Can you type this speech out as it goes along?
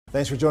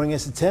Thanks for joining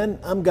us at 10.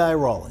 I'm Guy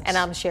Rawlins. And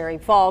I'm Sherry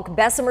Falk.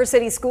 Bessemer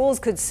City Schools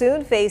could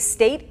soon face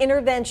state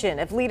intervention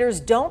if leaders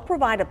don't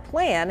provide a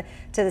plan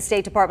to the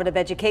State Department of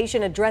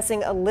Education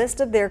addressing a list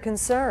of their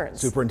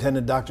concerns.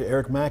 Superintendent Dr.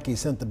 Eric Mackey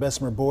sent the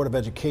Bessemer Board of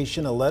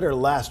Education a letter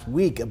last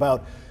week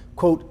about,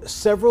 quote,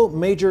 several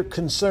major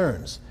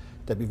concerns.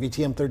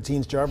 WVTM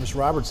 13's Jarvis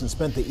Robertson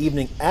spent the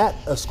evening at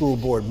a school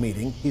board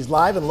meeting. He's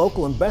live and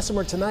local in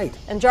Bessemer tonight.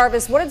 And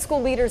Jarvis, what did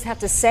school leaders have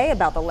to say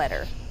about the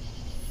letter?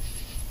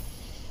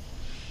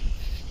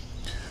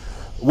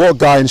 Well,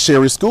 Guy and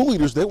Sherry, school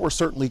leaders, they were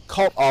certainly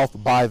caught off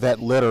by that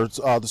letter.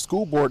 The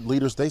school board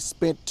leaders, they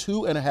spent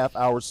 2.5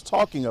 hours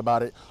talking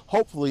about it,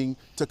 hopefully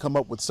to come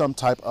up with some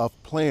type of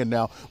plan.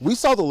 Now, we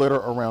saw the letter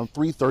around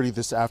 3:30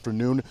 this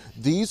afternoon.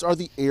 These are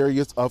the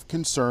areas of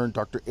concern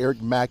Dr.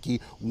 Eric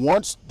Mackey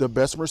wants the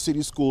Bessemer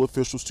City School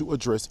officials to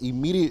address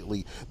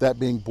immediately, that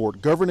being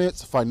board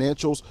governance,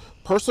 financials,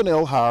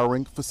 personnel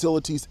hiring,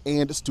 facilities,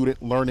 and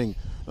student learning.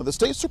 Now, the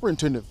state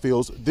superintendent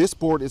feels this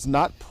board is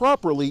not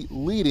properly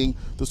leading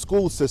the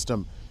school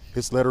system.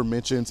 His letter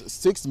mentions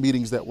 6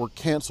 meetings that were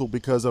canceled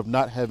because of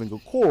not having a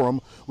quorum,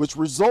 which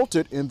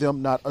resulted in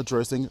them not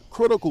addressing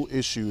critical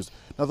issues.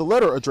 Now, the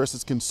letter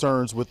addresses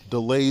concerns with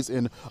delays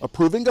in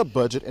approving a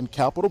budget and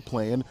capital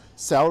plan,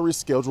 salary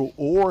schedule,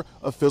 or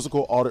a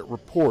physical audit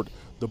report.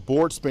 The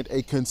board spent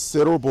a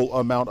considerable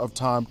amount of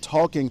time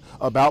talking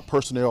about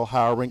personnel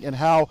hiring and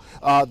how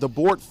the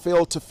board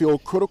failed to fill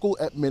critical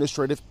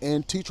administrative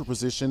and teacher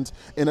positions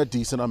in a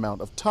decent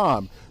amount of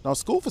time. Now,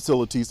 school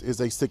facilities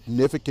is a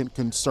significant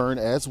concern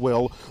as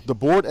well. The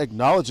board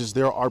acknowledges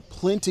there are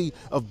plenty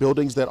of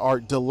buildings that are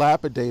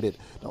dilapidated.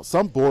 Now,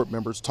 some board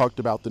members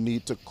talked about the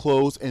need to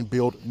close and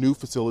build new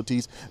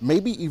facilities,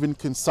 maybe even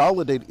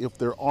consolidate if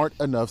there aren't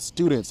enough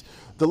students.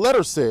 The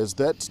letter says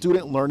that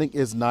student learning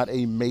is not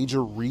a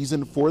major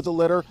reason for the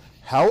letter.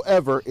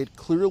 However, it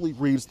clearly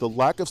reads the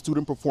lack of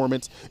student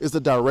performance is a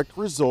direct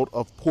result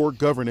of poor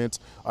governance.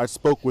 I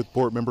spoke with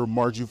board member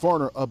Margie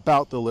Varner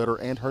about the letter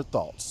and her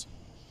thoughts.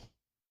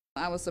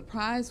 I was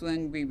surprised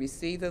when we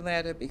received the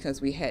letter because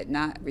we had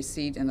not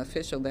received an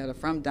official letter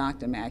from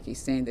Dr. Mackey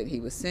saying that he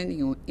was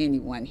sending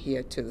anyone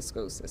here to the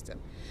school system.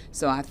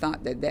 So I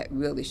thought that that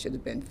really should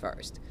have been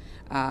first,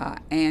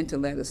 and to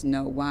let us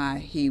know why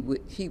he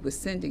was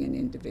sending an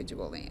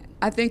individual in.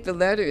 I think the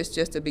letter is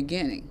just a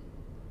beginning,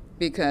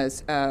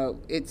 because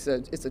it's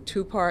a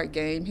two-part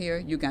game here.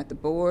 You got the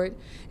board,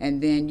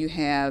 and then you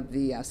have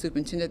the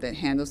superintendent that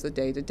handles the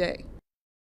day-to-day.